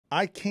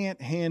I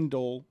can't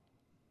handle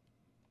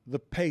the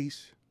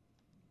pace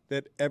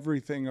that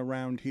everything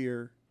around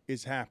here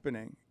is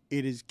happening.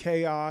 It is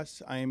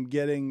chaos. I am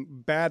getting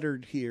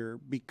battered here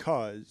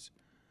because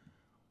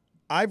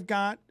I've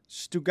got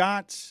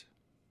Stugotz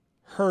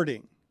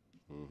hurting.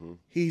 Mm-hmm.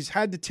 He's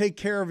had to take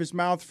care of his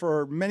mouth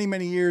for many,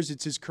 many years.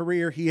 It's his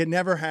career. He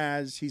never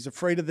has. He's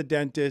afraid of the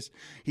dentist.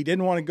 He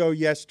didn't want to go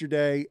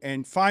yesterday.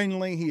 And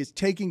finally, he is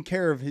taking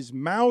care of his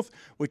mouth,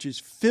 which is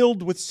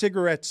filled with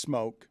cigarette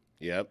smoke.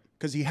 Yep.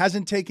 Because he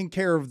hasn't taken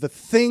care of the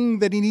thing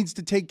that he needs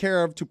to take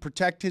care of to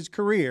protect his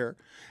career.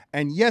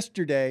 And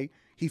yesterday,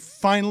 he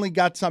finally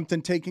got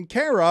something taken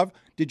care of.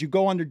 Did you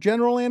go under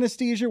general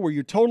anesthesia? Were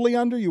you totally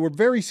under? You were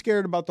very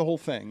scared about the whole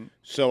thing.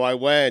 So I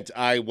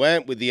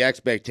went with the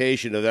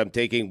expectation of them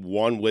taking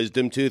one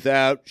wisdom tooth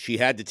out. She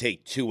had to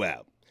take two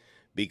out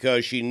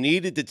because she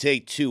needed to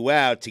take two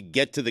out to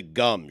get to the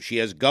gum. She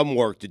has gum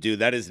work to do.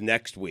 That is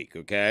next week,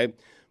 okay?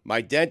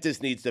 My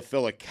dentist needs to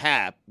fill a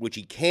cap, which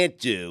he can't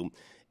do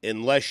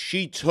unless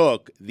she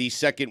took the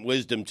second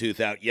wisdom tooth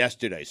out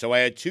yesterday. So I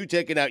had two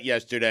taken out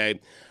yesterday.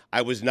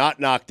 I was not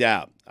knocked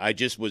out. I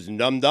just was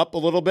numbed up a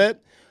little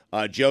bit.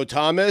 Joe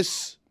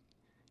Thomas,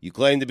 you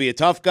claim to be a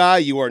tough guy.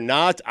 You are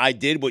not. I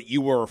did what you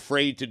were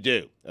afraid to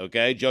do,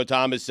 okay? Joe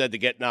Thomas said to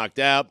get knocked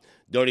out.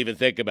 Don't even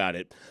think about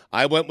it.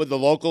 I went with the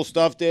local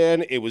stuff,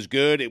 Dan. It was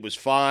good. It was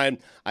fine.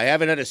 I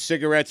haven't had a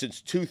cigarette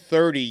since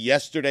 2:30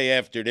 yesterday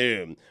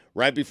afternoon,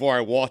 right before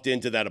I walked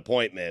into that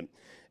appointment.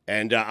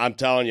 And I'm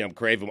telling you, I'm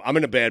craving. I'm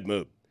in a bad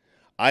mood.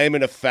 I am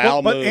in a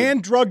foul mood.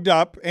 And drugged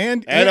up.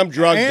 And I'm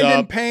drugged up. And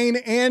in pain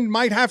and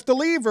might have to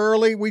leave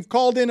early. We've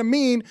called in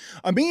Amin.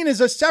 Amin is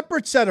a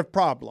separate set of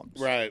problems.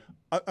 Right.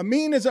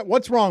 Amin is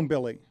what's wrong,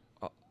 Billy?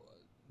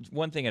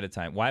 One thing at a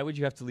time. Why would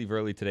you have to leave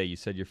early today? You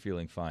said you're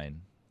feeling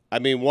fine. I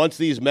mean, once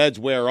these meds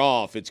wear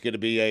off, it's going to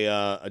be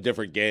a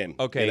different game.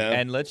 Okay, you know?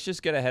 And let's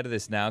just get ahead of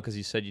this now because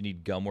you said you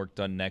need gum work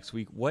done next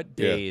week. What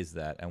day is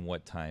that and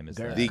what time is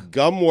that? The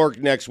gum work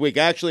next week.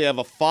 I actually have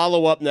a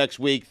follow-up next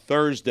week,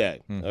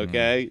 Thursday,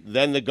 okay?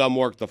 Then the gum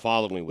work the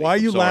following week. Why are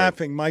you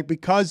laughing, Mike?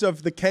 Because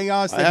of the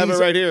chaos that I have it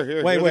right here.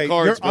 Here wait. The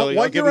cards, Billy.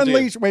 What you're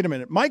unleashed. Wait a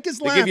minute. Mike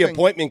is laughing. They give you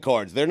appointment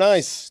cards. They're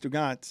nice.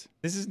 Stugotz.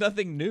 This is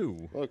nothing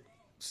new. Look.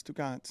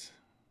 Stugotz.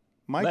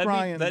 Mike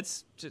Ryan.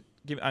 Let's just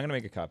I'm going to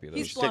make a copy of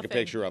those. He's take a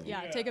picture of him.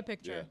 Yeah, take a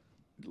picture.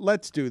 Yeah.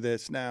 Let's do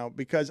this now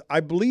because I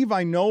believe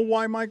I know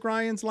why Mike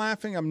Ryan's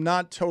laughing. I'm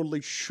not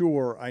totally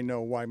sure I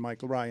know why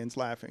Mike Ryan's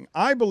laughing.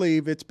 I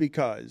believe it's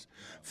because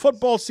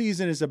football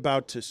season is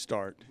about to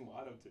start.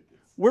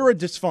 We're a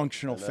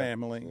dysfunctional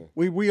family.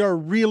 We are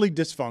really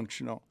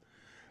dysfunctional.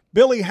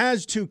 Billy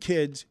has two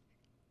kids.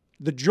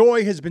 The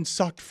joy has been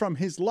sucked from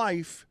his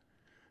life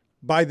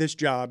by this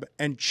job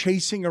and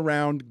chasing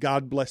around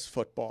God bless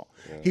football.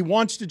 Yeah. He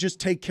wants to just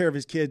take care of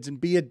his kids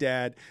and be a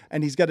dad,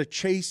 and he's got to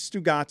chase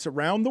Stugotz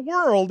around the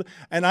world,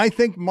 and I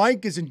think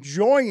Mike is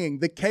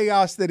enjoying the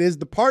chaos that is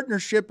the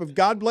partnership of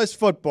God bless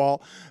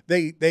football.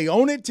 They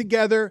own it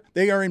together.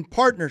 They are in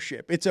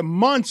partnership. It's a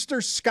monster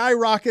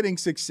skyrocketing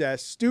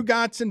success.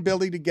 Stugotz and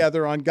Billy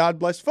together on God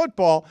bless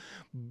football,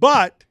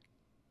 but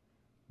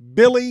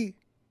Billy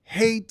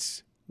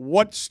hates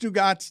what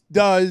Stugotz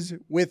does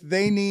with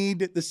they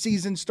need the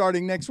season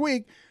starting next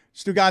week.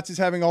 Stugotz is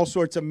having all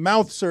sorts of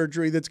mouth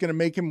surgery that's going to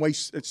make him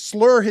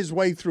slur his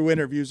way through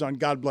interviews on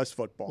God Bless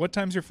Football. What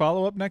time's your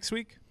follow-up next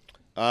week?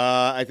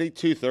 I think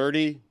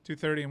 2:30.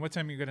 2:30. And what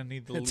time are you going to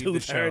need to leave the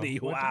show?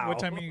 2:30, wow. What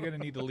time are you going to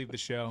need to leave the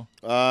show?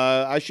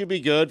 I should be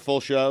good. Full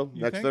show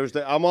next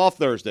Thursday. I'm off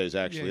Thursdays,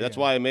 actually. Yeah, That's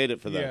why I made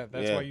it for that. Yeah,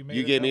 that's why you made it.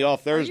 You gave me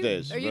off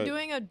Thursdays. Are you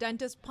doing a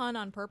dentist pun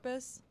on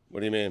purpose? What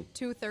do you mean?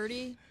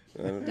 2:30?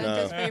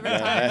 Dentist's favorite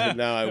time?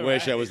 No, I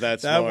wish I was that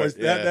smart.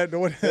 That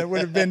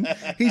would have been,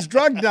 he's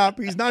drugged up.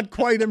 He's not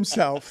quite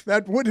himself.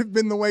 That would have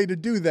been the way to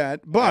do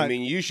that. But I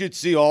mean, you should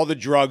see all the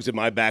drugs in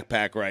my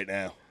backpack right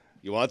now.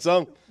 You want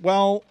some?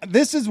 Well,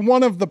 this is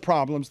one of the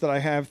problems that I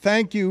have.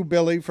 Thank you,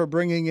 Billy, for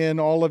bringing in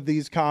all of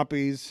these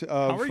copies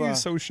of. How are you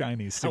so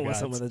shiny, Stugotz?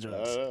 Some of the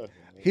drugs.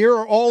 Here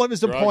are all of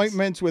his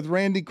appointments with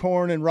Randy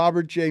Korn and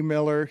Robert J.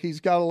 Miller. He's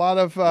got a lot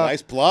of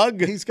nice plug.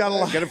 He's got a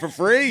lot. Get it for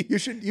free. You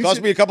should.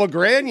 Cost me a couple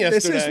grand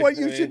yesterday. This is what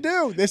you should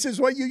do. This is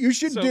what you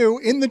should do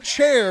in the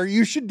chair.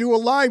 You should do a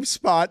live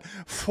spot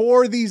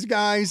for these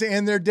guys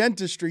and their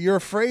dentistry. You're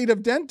afraid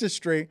of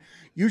dentistry.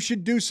 You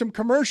should do some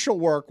commercial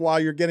work while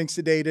you're getting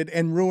sedated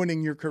and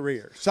ruining your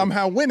career.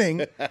 Somehow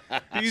winning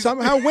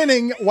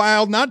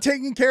while not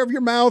taking care of your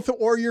mouth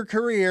or your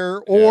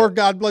career or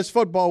God bless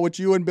football, which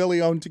you and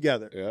Billy own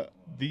together. Yeah.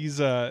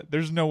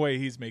 There's no way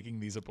he's making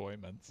these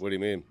appointments. What do you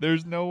mean?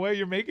 There's no way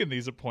you're making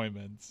these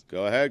appointments.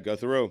 Go ahead, go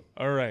through.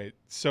 All right.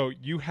 So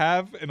you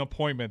have an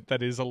appointment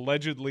that is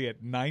allegedly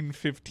at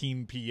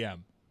 9:15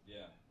 p.m.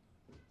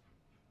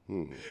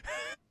 Yeah.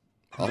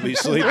 I'll be Wait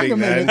a sleeping,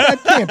 minute, man.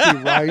 that can't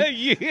be right.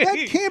 Yeah.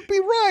 That can't be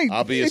right.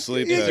 I'll be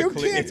asleep You then.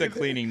 can't- It's a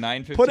cleaning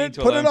 9:15 Put it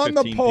to on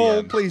the 11:15 poll,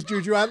 p.m. please,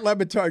 Juju, at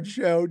LeBatard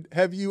Show.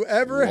 Have you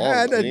ever Long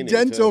had a cleaning,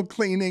 dental too.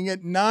 cleaning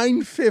at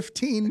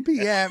 9:15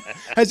 p.m.?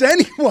 Has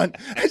anyone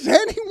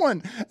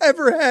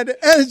ever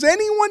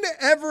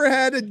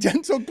had a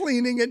dental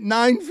cleaning at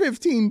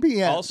 9:15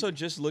 p.m.? Also,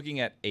 just looking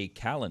at a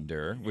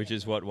calendar, which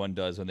is what one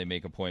does when they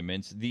make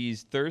appointments,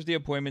 these Thursday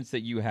appointments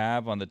that you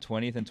have on the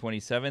 20th and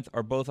 27th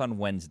are both on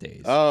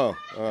Wednesdays. Oh,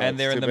 and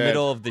they're it's in too the bad.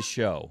 middle of the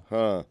show.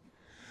 Huh.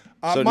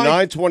 So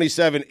Mike-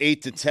 9:27,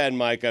 8 to 10,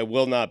 Mike. I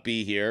will not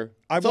be here.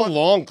 It's want- a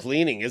long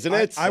cleaning, isn't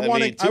it? I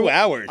mean, 2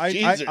 hours.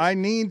 Jesus. I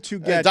need to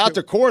get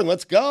Dr. Korn,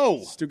 let's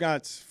go.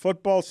 Stugotz,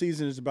 football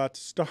season is about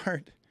to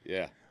start.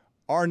 Yeah.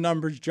 Our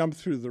numbers jump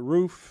through the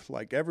roof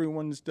like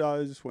everyone's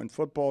does when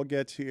football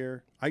gets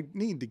here. I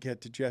need to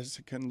get to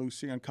Jessica and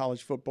Lucy on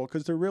college football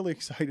because they're really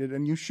excited,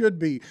 and you should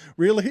be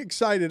really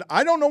excited.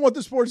 I don't know what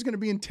the sport is going to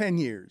be in 10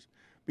 years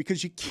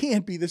because you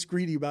can't be this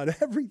greedy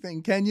about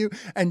everything, can you?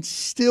 And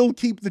still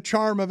keep the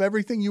charm of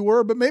everything you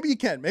were, but maybe you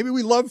can. Maybe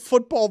we love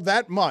football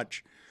that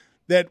much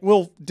that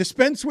we'll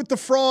dispense with the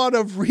fraud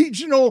of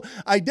regional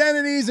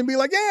identities and be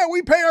like, yeah,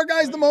 we pay our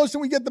guys the most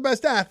and we get the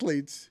best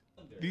athletes.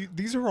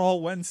 These are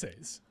all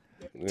Wednesdays.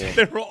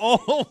 They're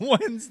all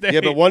Wednesdays.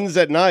 Yeah, but one's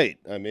at night.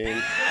 I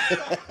mean,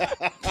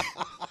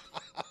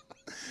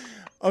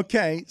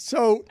 Okay,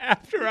 so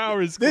after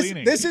hours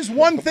cleaning. this is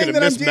one thing gonna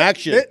that miss Mac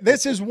shit.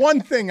 This is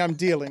one thing I'm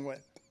dealing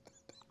with.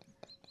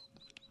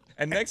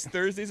 And next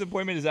Thursday's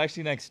appointment is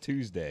actually next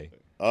Tuesday.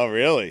 oh,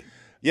 really?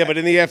 Yeah, but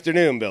in the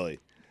afternoon, Billy.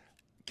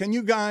 Can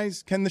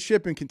the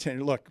shipping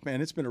container, look,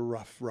 man, it's been a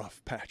rough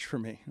patch for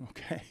me,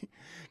 okay?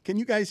 Can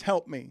you guys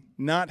help me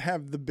not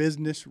have the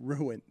business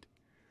ruined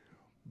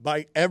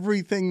by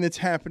everything that's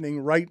happening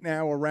right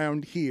now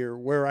around here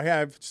where I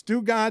have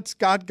Stugotz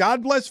got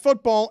God Bless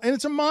Football, and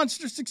it's a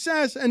monster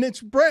success, and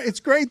it's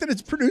great that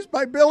it's produced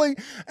by Billy,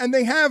 and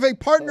they have a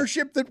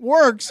partnership that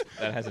works.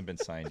 That hasn't been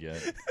signed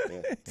yet.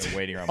 Been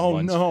waiting around Oh,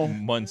 no.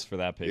 months for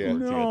that paperwork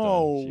to get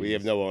No. done. We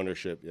have no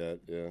ownership yet.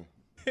 Yeah.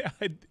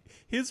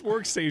 His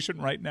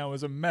workstation right now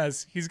is a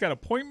mess. He's got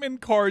appointment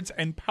cards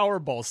and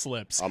Powerball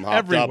slips I'm hopped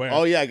everywhere. up.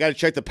 Oh, yeah, I got to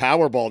check the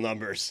Powerball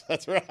numbers.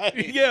 That's right.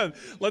 Yeah,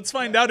 let's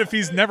find out if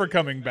he's never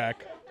coming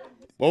back.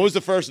 What was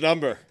the first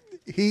number?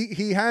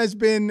 He has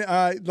been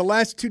the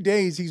last 2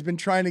 days he's been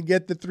trying to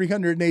get the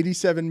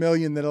 $387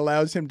 million that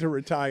allows him to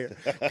retire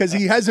because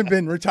he hasn't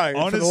been retired for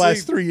the Honestly,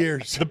 last 3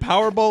 years. The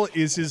Powerball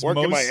is his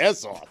Working my most.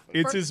 ass off.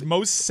 It's his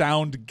most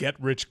sound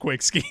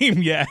get-rich-quick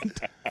scheme yet.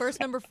 First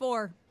number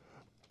 4.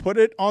 Put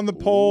it on the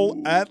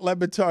poll at Le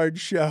Batard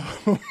Show.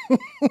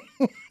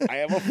 I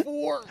have a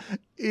 4.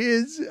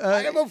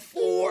 I have a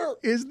 4.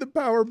 Is the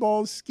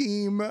Powerball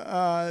scheme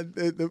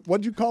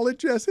what'd you call it,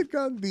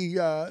 Jessica?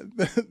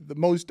 The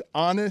most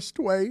honest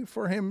way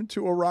for him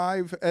to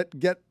arrive at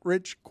get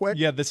rich quick?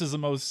 Yeah, this is the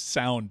most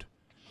sound.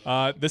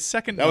 The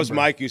second That was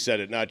number. Mike who said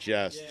it, not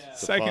Jess. Yeah.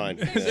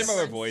 Second.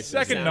 Similar voices.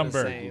 Second yeah.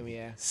 number. Same,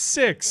 yeah.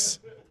 6.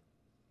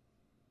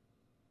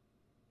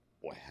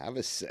 Well, I have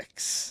a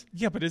 6.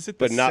 Yeah, but is it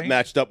the But not same?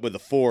 matched up with a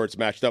 4. It's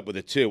matched up with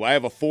a 2. I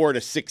have a 4 and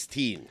a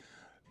 16.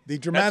 The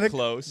dramatic,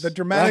 close. the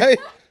dramatic, Right?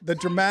 the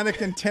dramatic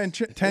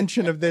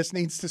tension of this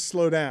needs to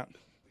slow down.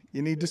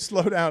 You need to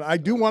slow down. I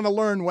do want to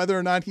learn whether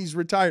or not he's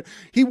retired.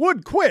 He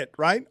would quit,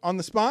 right, on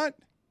the spot.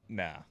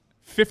 Nah.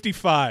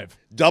 55.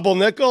 Double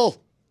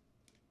nickel?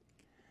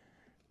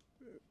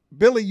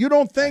 Billy, you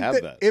don't think have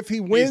that that. if he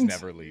wins, He's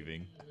never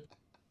leaving.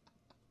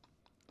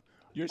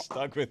 You're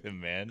stuck with him,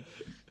 man.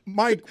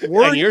 Mike,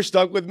 And you're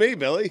stuck with me,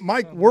 Billy.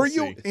 Mike, were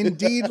you see.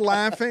 indeed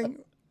laughing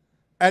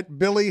at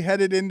Billy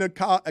headed into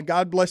a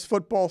God Bless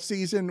Football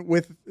season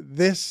with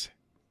this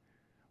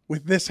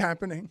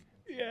happening?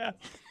 Yeah.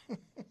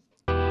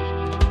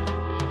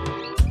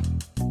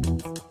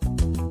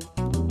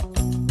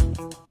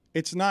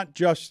 It's not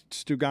just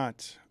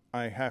Stugotz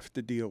I have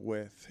to deal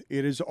with.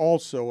 It is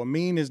also,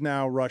 Amin is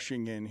now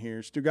rushing in here.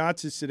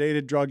 Stugotz is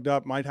sedated, drugged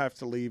up, might have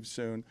to leave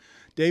soon.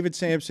 David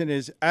Samson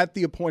is at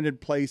the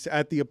appointed place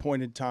at the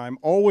appointed time,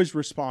 always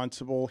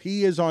responsible.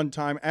 He is on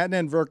time.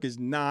 Adnan Virk is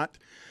not.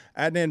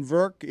 Adnan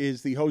Virk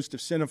is the host of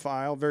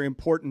Cinephile, very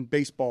important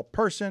baseball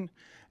person,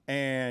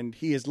 and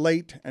he is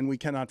late and we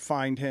cannot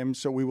find him,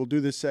 so we will do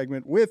this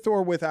segment with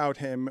or without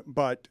him,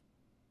 but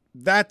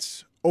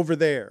that's over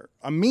there.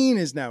 Amin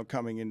is now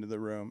coming into the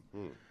room,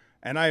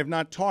 and I have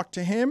not talked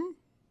to him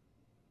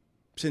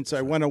since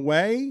I went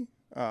away,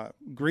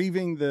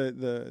 grieving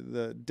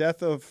the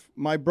death of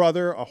my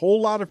brother. A whole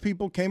lot of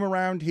people came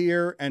around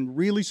here and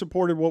really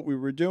supported what we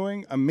were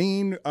doing.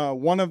 Amin,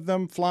 one of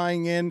them,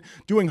 flying in,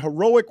 doing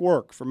heroic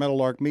work for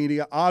Meadowlark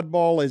Media.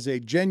 Oddball is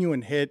a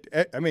genuine hit.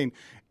 I mean,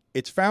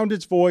 it's found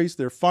its voice.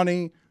 They're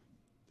funny.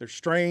 They're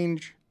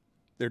strange.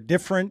 They're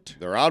different.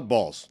 They're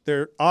oddballs.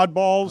 They're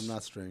oddballs. I'm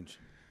not strange.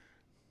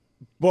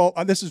 Well,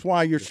 this is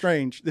why you're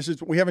strange.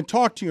 We haven't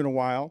talked to you in a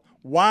while.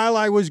 While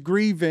I was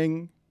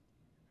grieving,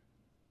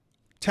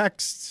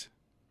 texts,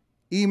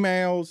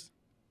 emails,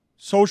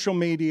 social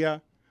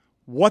media,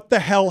 what the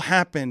hell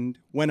happened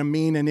when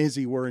Amin and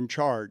Izzy were in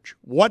charge?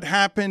 What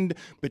happened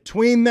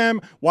between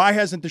them? Why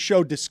hasn't the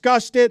show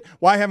discussed it?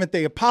 Why haven't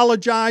they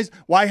apologized?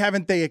 Why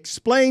haven't they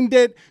explained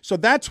it? So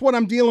that's what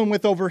I'm dealing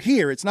with over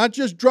here. It's not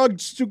just drug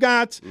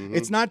Stugotz.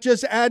 It's not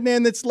just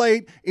Adnan that's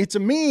late. It's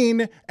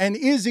Amin and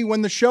Izzy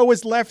when the show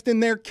is left in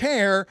their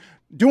care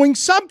doing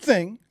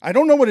something. I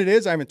don't know what it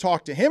is. I haven't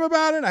talked to him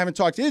about it. I haven't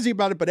talked to Izzy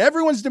about it, but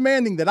everyone's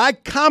demanding that I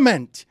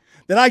comment,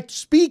 that I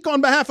speak on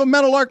behalf of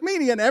Metal Arc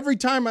Media, and every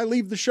time I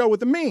leave the show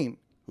with Amin,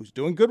 who's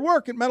doing good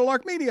work at Metal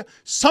Arc Media,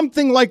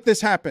 something like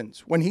this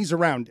happens when he's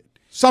around it.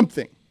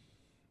 Something.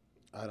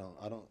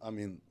 I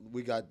mean,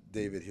 we got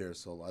David here,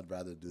 so I'd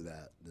rather do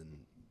that than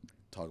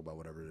talk about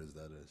whatever it is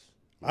that is.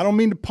 I don't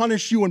mean to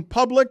punish you in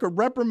public or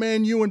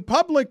reprimand you in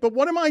public, but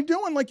what am I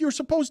doing? Like, you're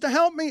supposed to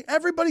help me.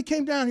 Everybody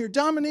came down here.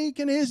 Dominique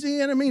and Izzy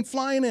and Amin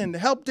flying in to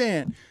help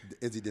Dan.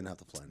 Izzy didn't have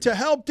to fly in. To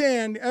help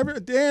Dan.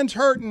 Dan's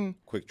hurting.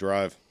 Quick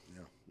drive.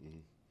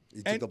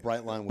 He took the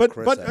bright line with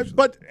Chris,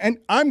 and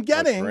I'm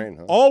getting train,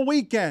 huh? all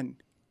weekend,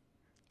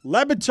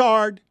 Le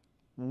Batard,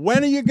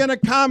 when are you going to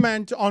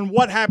comment on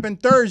what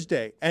happened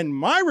Thursday? And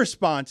my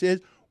response is,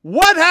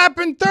 what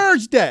happened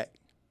Thursday?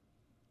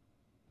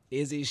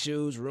 Izzy's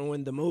shoes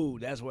ruined the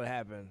mood. That's what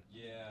happened.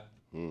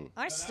 Yeah.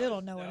 I still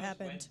don't know what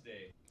happened.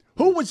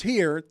 Who was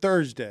here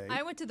Thursday?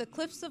 I went to the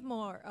Cliffs of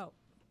Moher. Oh.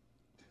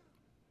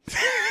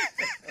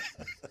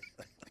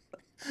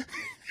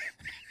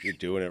 You're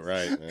doing it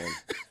right, man.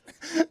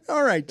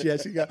 All right,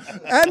 Jessica.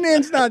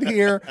 Adnan's not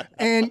here,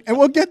 and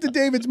we'll get to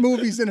David's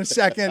movies in a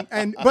second.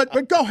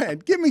 But go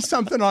ahead, give me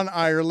something on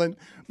Ireland,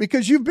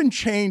 because you've been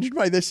changed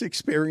by this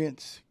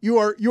experience. You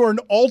are an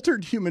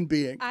altered human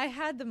being. I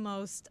had the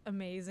most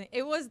amazing.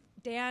 It was,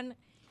 Dan,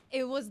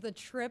 it was the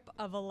trip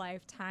of a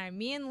lifetime.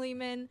 Me and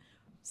Lehman,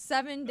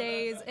 7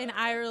 days in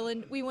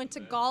Ireland. We went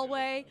to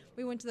Galway.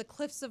 We went to the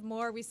Cliffs of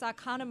Moher. We saw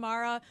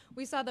Connemara.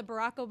 We saw the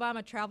Barack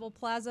Obama Travel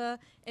Plaza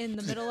in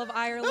the middle of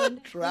Ireland.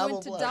 We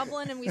went to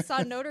Dublin, and we saw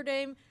Notre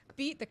Dame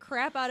beat the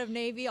crap out of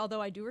Navy,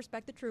 although I do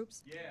respect the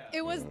troops. Yeah.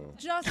 It was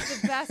just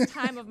the best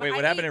time of my life. Wait,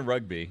 what happened in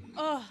rugby?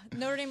 Oh,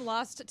 Notre Dame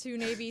lost to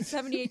Navy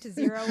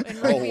 78-0 in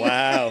Oh, rugby.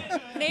 wow.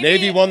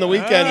 Navy won the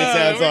weekend, it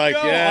sounds like.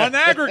 Yeah. On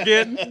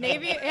aggregate.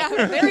 Navy,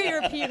 yeah, very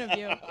European of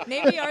you.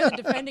 Navy are the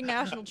defending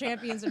national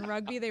champions in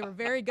rugby. They were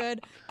very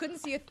good. Couldn't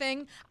see a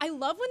thing. I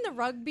love when the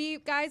rugby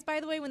guys, by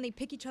the way, when they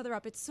pick each other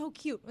up, it's so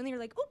cute. When they're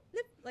like, oh,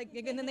 lip, like,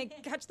 and then they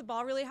catch the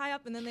ball really high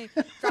up and then they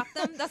drop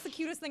them. That's the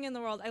cutest thing in the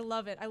world. I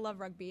love it. I love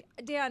rugby.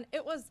 Dan,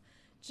 it was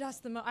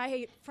just I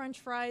hate French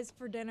fries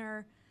for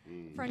dinner,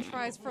 French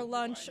fries for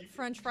lunch,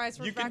 French fries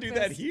for breakfast. You can do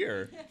that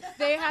here.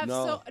 They have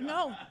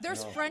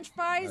there's French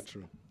fries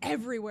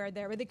everywhere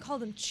there, but they call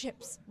them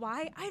chips.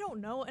 Why? I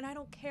don't know, and I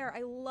don't care.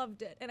 I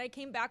loved it, and I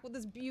came back with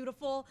this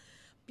beautiful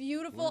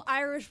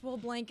Irish wool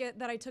blanket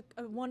that I took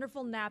a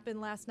wonderful nap in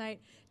last night.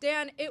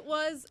 Dan, it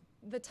was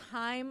the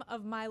time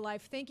of my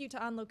life. Thank you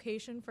to On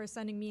Location for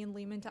sending me and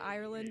Lehman to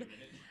Ireland.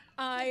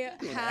 I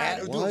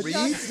had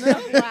just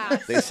a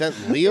blast. They sent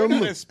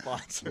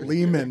Liam?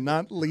 Lehman,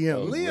 not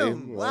Liam.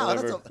 Liam.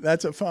 Wow,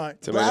 that's a fine.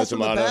 blast from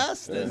the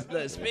past.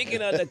 Look,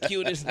 speaking of the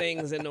cutest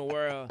things in the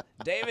world,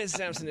 David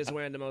Samson is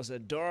wearing the most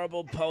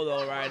adorable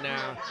polo right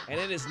now, and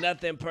it is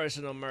Nothing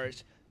Personal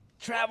merch.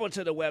 Travel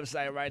to the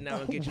website right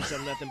now and get you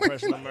some Nothing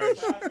Personal merch.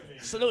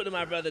 Salute to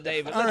my brother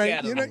David. Look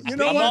at him. You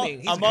know what?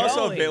 I'm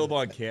also available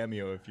on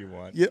Cameo if you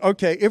want. Yeah,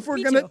 okay, if we're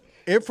gonna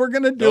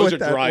do Those it are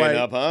that drying way,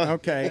 up, huh?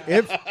 Okay,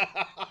 if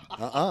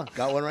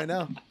Got one right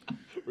now.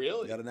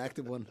 Really? Got an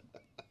active one.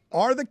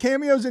 are the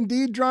cameos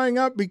indeed drying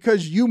up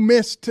because you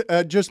missed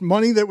just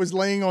money that was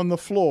laying on the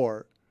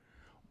floor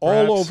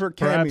all over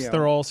Cameo? Perhaps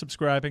they're all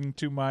subscribing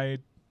to my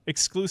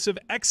exclusive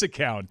X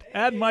account.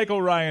 Add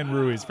Michael Ryan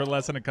Ruiz for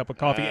less than a cup of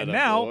coffee. And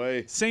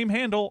now, same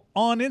handle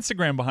on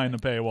Instagram behind the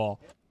paywall.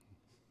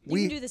 You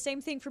can do the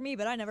same thing for me,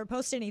 but I never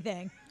post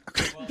anything.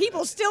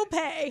 People still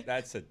pay.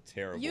 That's a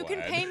terrible You can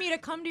ad. pay me to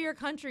come to your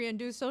country and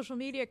do social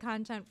media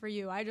content for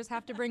you. I just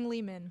have to bring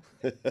Lehman.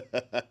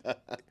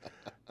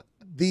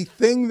 The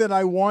thing that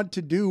I want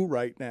to do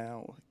right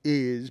now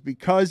is,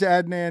 because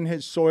Adnan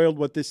has soiled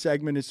what this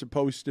segment is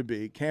supposed to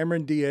be,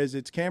 Cameron Diaz,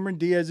 it's Cameron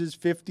Diaz's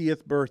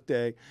 50th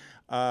birthday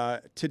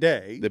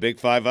today. The big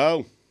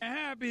 5-0.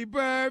 Happy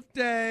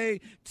birthday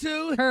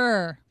to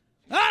Her.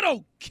 I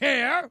don't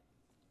care.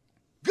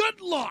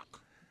 Good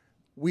luck.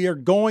 We are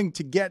going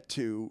to get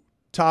to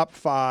top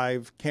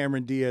 5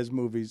 Cameron Diaz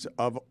movies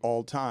of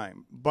all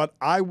time. But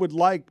I would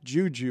like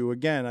Juju,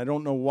 again, I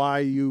don't know why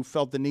you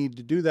felt the need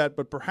to do that,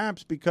 but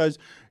perhaps because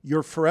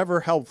you're forever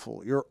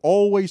helpful. You're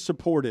always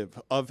supportive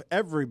of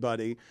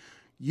everybody.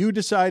 You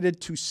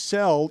decided to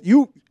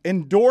you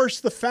endorse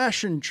the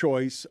fashion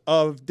choice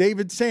of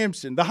David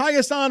Samson. The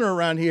highest honor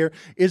around here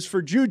is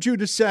for Juju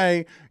to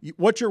say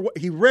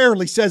he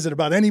rarely says it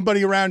about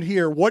anybody around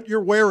here, what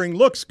you're wearing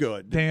looks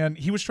good. Dan,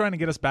 he was trying to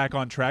get us back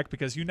on track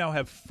because you now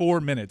have 4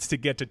 minutes to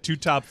get to 2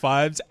 top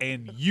 5s,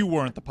 and you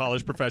weren't the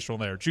polished professional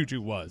there.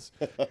 Juju was.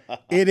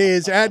 It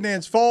is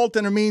Adnan's fault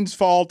and Amin's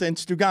fault and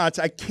Stugotz.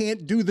 I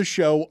can't do the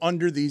show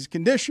under these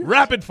conditions.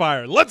 Rapid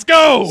fire. Let's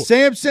go.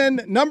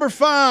 Samson, number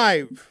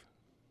 5.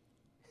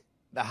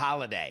 The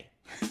Holiday.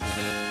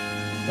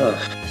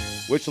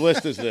 Which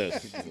list is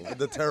this?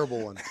 The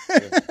terrible one.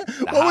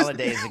 The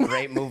Holiday is a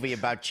great movie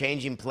about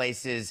changing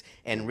places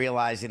and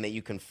realizing that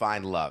you can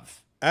find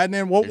love.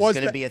 Adnan, what was There's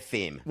going that? to be a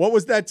theme. What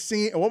was that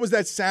scene? What was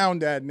that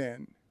sound,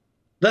 Adnan?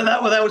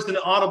 That was an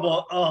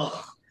audible.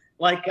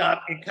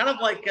 It kind of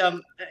like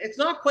it's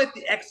not quite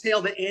the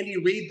exhale that Andy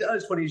Reid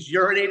does when he's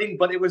urinating,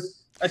 but it was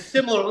a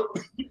similar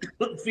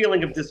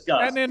feeling of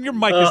disgust. And then your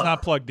mic is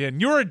not plugged in.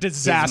 You're a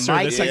disaster.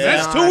 mic This is segment.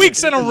 That's not. 2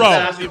 weeks in a row.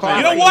 Disaster. You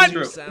know what?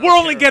 We're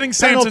only getting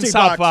Penalty Samson's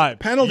top box. 5.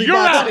 Penalty You're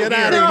box. out Get of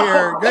out here. of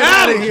here. Get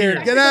out of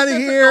here. Get out of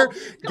here.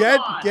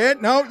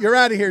 Get. No, you're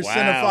out of here,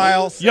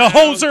 cinephile. You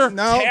hoser.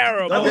 No,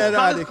 Terrible. get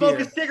out I of smoke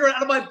here. a cigarette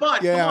out of my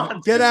butt. Yeah, Come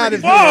on. get out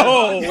of here.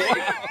 Whoa.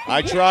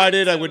 I tried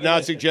it. I would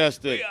not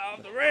suggest it.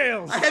 Off the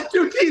rails. I had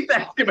 2 teeth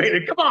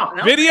activated. Come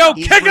on. Video,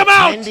 He's kick him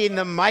out. pretending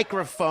the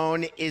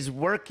microphone is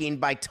working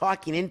by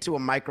talking into a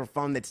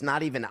microphone that's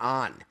not even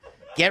on.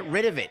 Get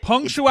rid of it.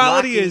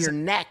 Punctuality It's blocking is your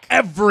neck.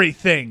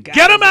 everything.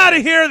 Get him out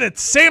of here.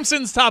 That's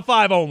Samson's top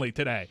 5 only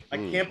today. I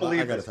can't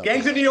believe gotta this. tell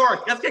Gangs in New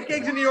York. Let's get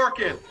Gangs in New York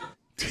in.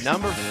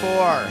 Number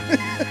 4.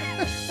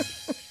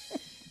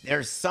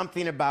 There's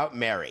Something About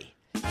Mary.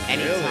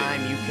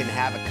 Anytime you can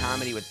have a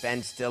comedy with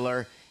Ben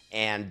Stiller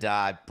and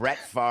Brett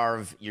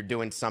Favre, you're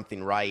doing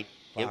something right.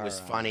 It was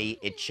funny.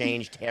 It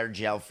changed hair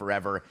gel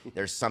forever.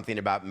 There's Something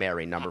About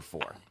Mary, number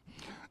 4.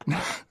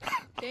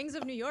 Gangs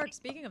of New York,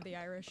 speaking of the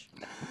Irish.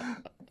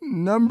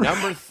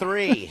 Number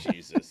 3.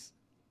 Jesus.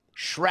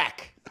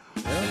 Shrek.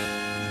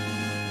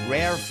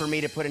 Rare for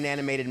me to put an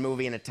animated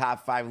movie in a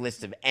top 5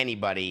 list of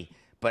anybody,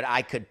 but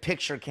I could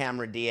picture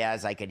Cameron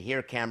Diaz. I could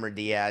hear Cameron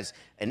Diaz.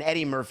 An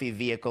Eddie Murphy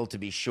vehicle, to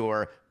be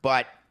sure,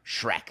 but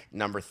Shrek,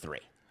 number 3.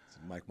 It's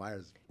Mike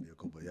Myers'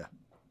 vehicle, but yeah.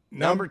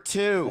 Number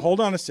 2.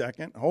 Hold on a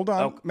second. Hold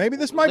on. Oh, Maybe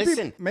this might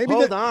Listen, be. Maybe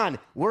hold on.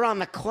 We're on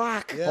the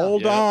clock. Yeah.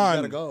 Hold Yeah, on.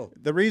 you gotta go.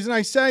 The reason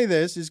I say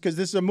this is because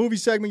this is a movie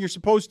segment you're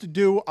supposed to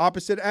do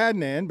opposite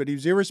Adnan, but he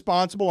was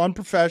irresponsible,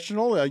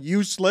 unprofessional,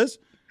 useless,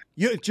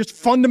 just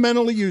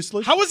fundamentally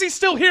useless. How is he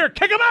still here?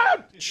 Kick him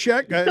out.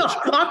 Check. I'm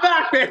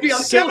back, baby.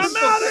 I'm Cin- killing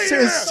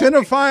some-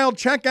 Cinephile,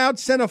 check out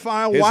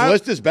Cinephile. His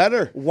list is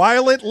better.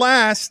 While it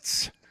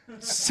lasts,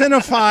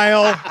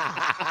 Cinephile,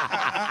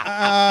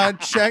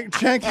 check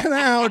it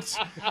out.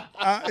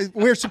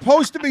 We're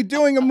supposed to be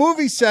doing a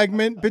movie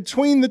segment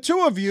between the two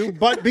of you,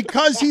 but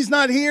because he's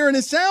not here and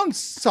his sound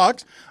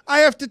sucks, I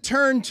have to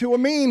turn to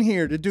Amin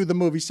here to do the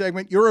movie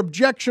segment. Your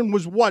objection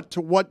was what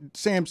to what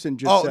Samson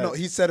just said? No,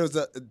 he said it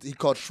was he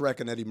called Shrek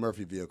an Eddie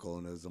Murphy vehicle,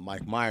 and it was a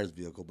Mike Myers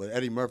vehicle, but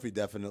Eddie Murphy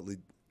definitely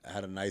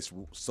had a nice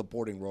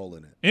supporting role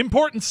in it.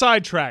 Important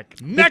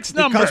sidetrack. Next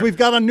number. Because we've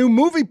got a new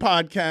movie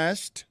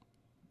podcast.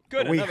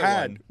 Good. We another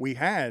had one.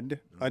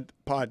 a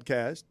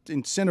podcast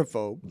in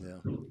Cinephobe.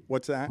 Yeah.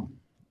 What's that?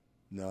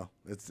 No,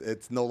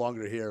 it's no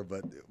longer here,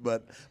 but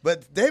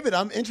David,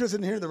 I'm interested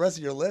in hearing the rest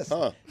of your list.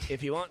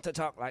 If you want to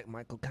talk like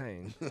Michael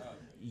Caine,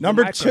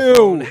 Number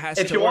microphone 2. has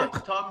If to you work.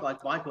 want to talk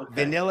like Michael Caine.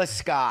 Vanilla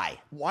Sky.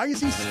 Why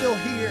is he still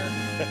here?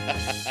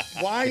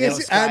 Why Vanilla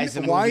is Sky's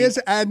a why movie. is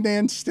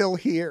Adnan still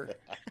here?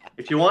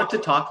 If you want to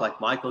talk like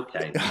Michael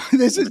Caine,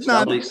 This is not.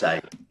 simply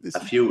say a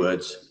few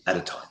words at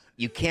a time.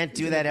 You can't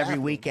do that every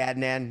week,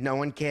 Adnan. No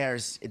one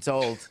cares. It's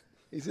old.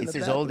 He's in It's the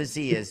as bathroom. old as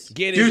he is.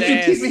 Get his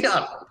Dude, keep me ass.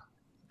 up.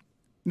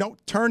 No,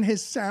 turn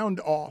his sound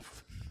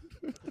off.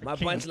 My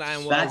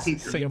punchline That's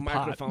was same your pot.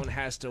 microphone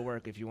has to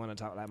work if you want to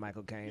talk like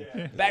Michael Caine.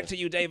 Back to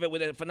you, David,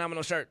 with a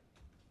phenomenal shirt.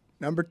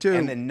 Number 2.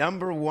 And the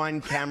number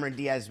 1 Cameron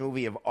Diaz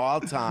movie of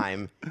all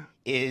time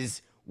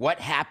is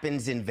What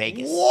Happens in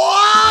Vegas.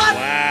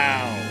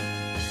 Wow.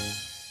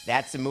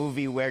 That's a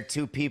movie where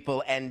 2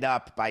 people end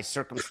up, by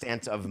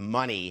circumstance of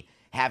money,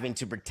 having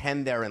to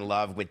pretend they're in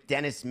love with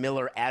Dennis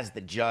Miller as the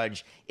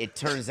judge. It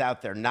turns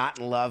out they're not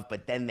in love,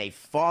 but then they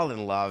fall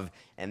in love,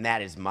 and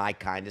that is my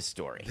kind of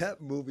story. That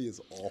movie is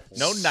awful.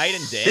 No night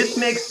and day. This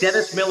makes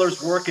Dennis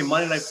Miller's work in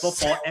Monday Night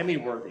Football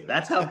Emmy-worthy.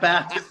 That's how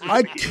bad this movie I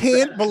is.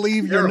 can't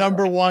believe you're Terrible.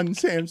 number 1,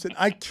 Samson.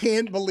 I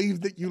can't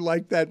believe that you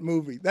like that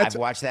movie. That's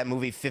I've watched that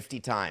movie 50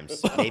 times,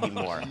 maybe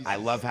more. I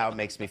love how it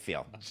makes me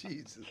feel.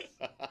 Jesus.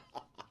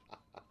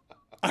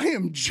 I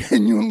am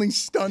genuinely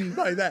stunned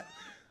by that.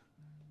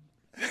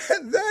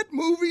 That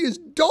movie is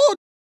dog.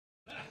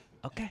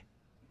 Okay.